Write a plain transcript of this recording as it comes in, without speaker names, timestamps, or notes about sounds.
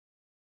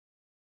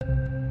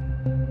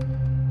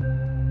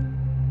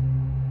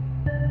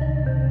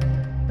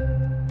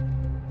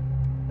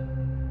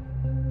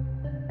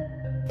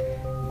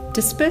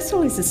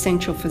Dispersal is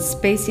essential for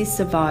species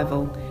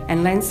survival,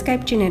 and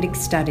landscape genetic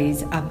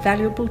studies are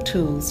valuable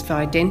tools for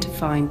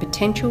identifying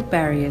potential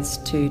barriers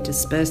to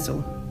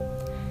dispersal.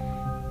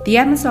 The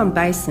Amazon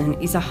basin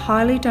is a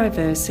highly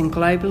diverse and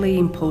globally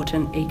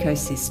important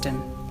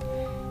ecosystem,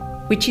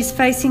 which is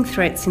facing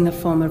threats in the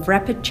form of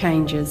rapid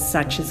changes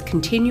such as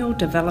continual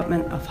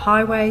development of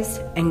highways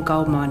and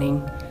gold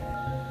mining.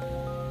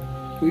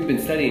 We've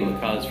been studying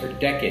macaws for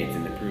decades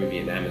in the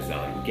Peruvian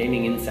Amazon,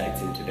 gaining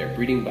insights into their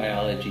breeding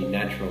biology,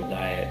 natural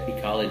diet,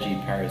 ecology,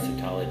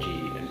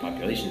 parasitology, and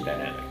population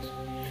dynamics.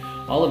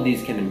 All of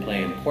these can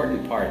play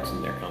important parts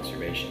in their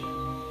conservation.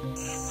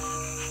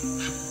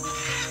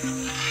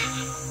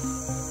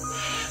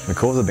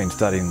 Macaws have been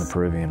studying the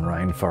Peruvian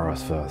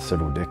rainforest for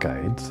several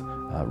decades,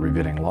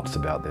 revealing lots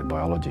about their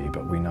biology,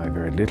 but we know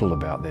very little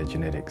about their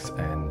genetics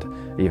and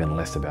even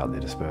less about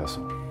their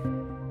dispersal.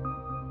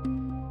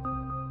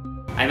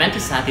 I went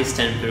to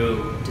southeastern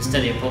Peru to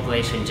study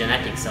population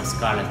genetics of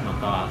scarlet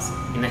macaws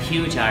in a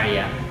huge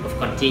area of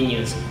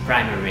continuous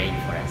primary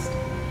rainforest.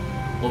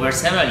 Over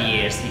several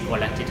years, we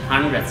collected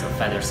hundreds of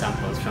feather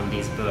samples from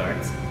these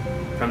birds,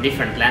 from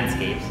different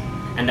landscapes,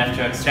 and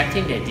after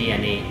extracting their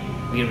DNA,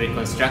 we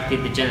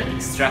reconstructed the genetic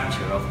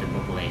structure of the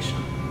population.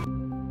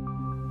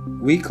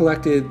 We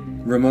collected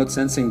remote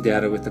sensing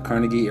data with the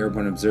Carnegie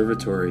Airborne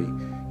Observatory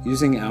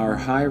using our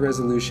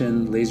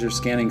high-resolution laser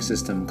scanning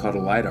system called a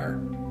LiDAR.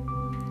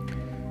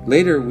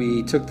 Later,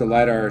 we took the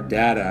LiDAR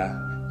data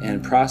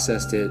and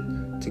processed it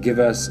to give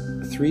us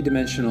a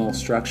three-dimensional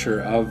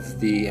structure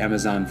of the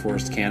Amazon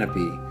forest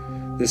canopy.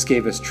 This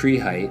gave us tree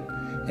height,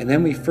 and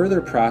then we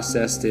further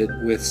processed it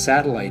with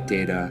satellite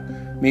data,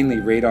 mainly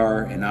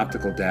radar and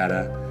optical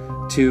data,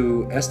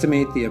 to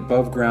estimate the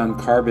above-ground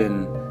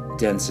carbon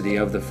density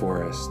of the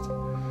forest.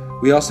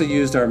 We also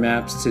used our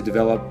maps to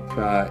develop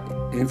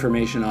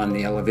information on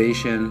the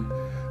elevation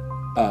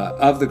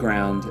of the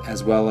ground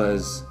as well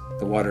as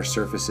the water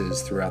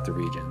surfaces throughout the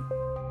region.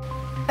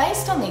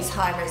 Based on these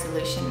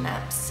high-resolution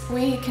maps,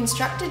 we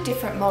constructed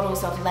different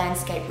models of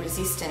landscape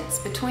resistance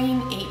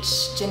between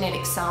each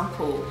genetic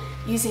sample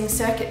using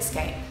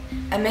circuitscape,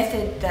 a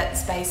method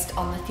that's based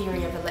on the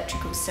theory of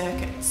electrical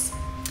circuits.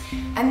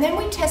 And then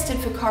we tested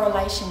for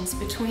correlations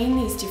between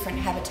these different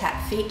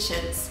habitat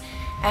features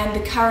and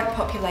the current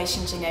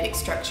population genetic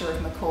structure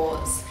of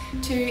macaws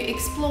to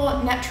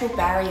explore natural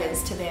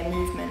barriers to their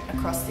movement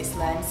across this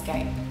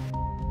landscape.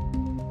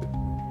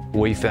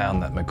 We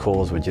found that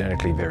macaws were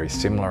genetically very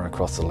similar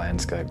across the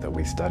landscape that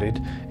we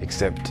studied,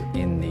 except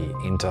in the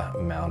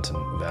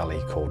intermountain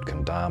valley called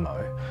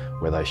Candamo,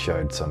 where they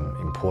showed some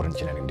important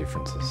genetic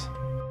differences.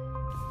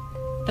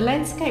 The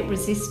landscape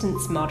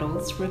resistance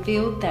models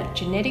revealed that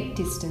genetic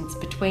distance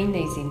between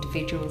these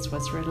individuals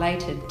was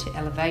related to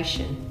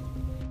elevation.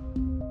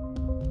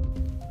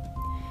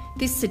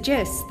 This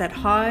suggests that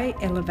high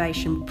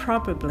elevation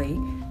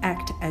probably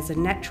act as a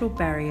natural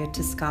barrier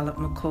to scarlet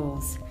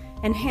macaws,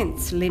 and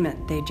hence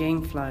limit their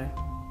gene flow.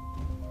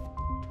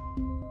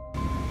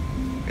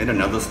 In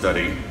another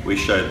study, we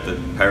showed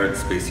that parrot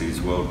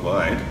species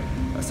worldwide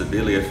are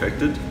severely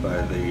affected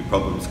by the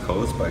problems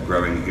caused by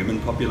growing human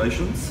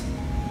populations.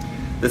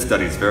 This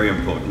study is very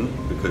important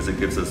because it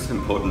gives us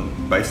important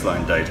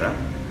baseline data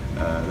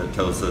that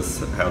tells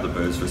us how the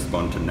birds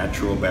respond to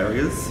natural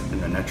barriers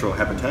in their natural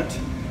habitat,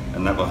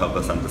 and that will help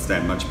us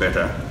understand much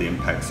better the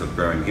impacts of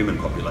growing human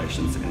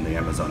populations in the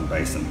Amazon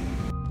basin.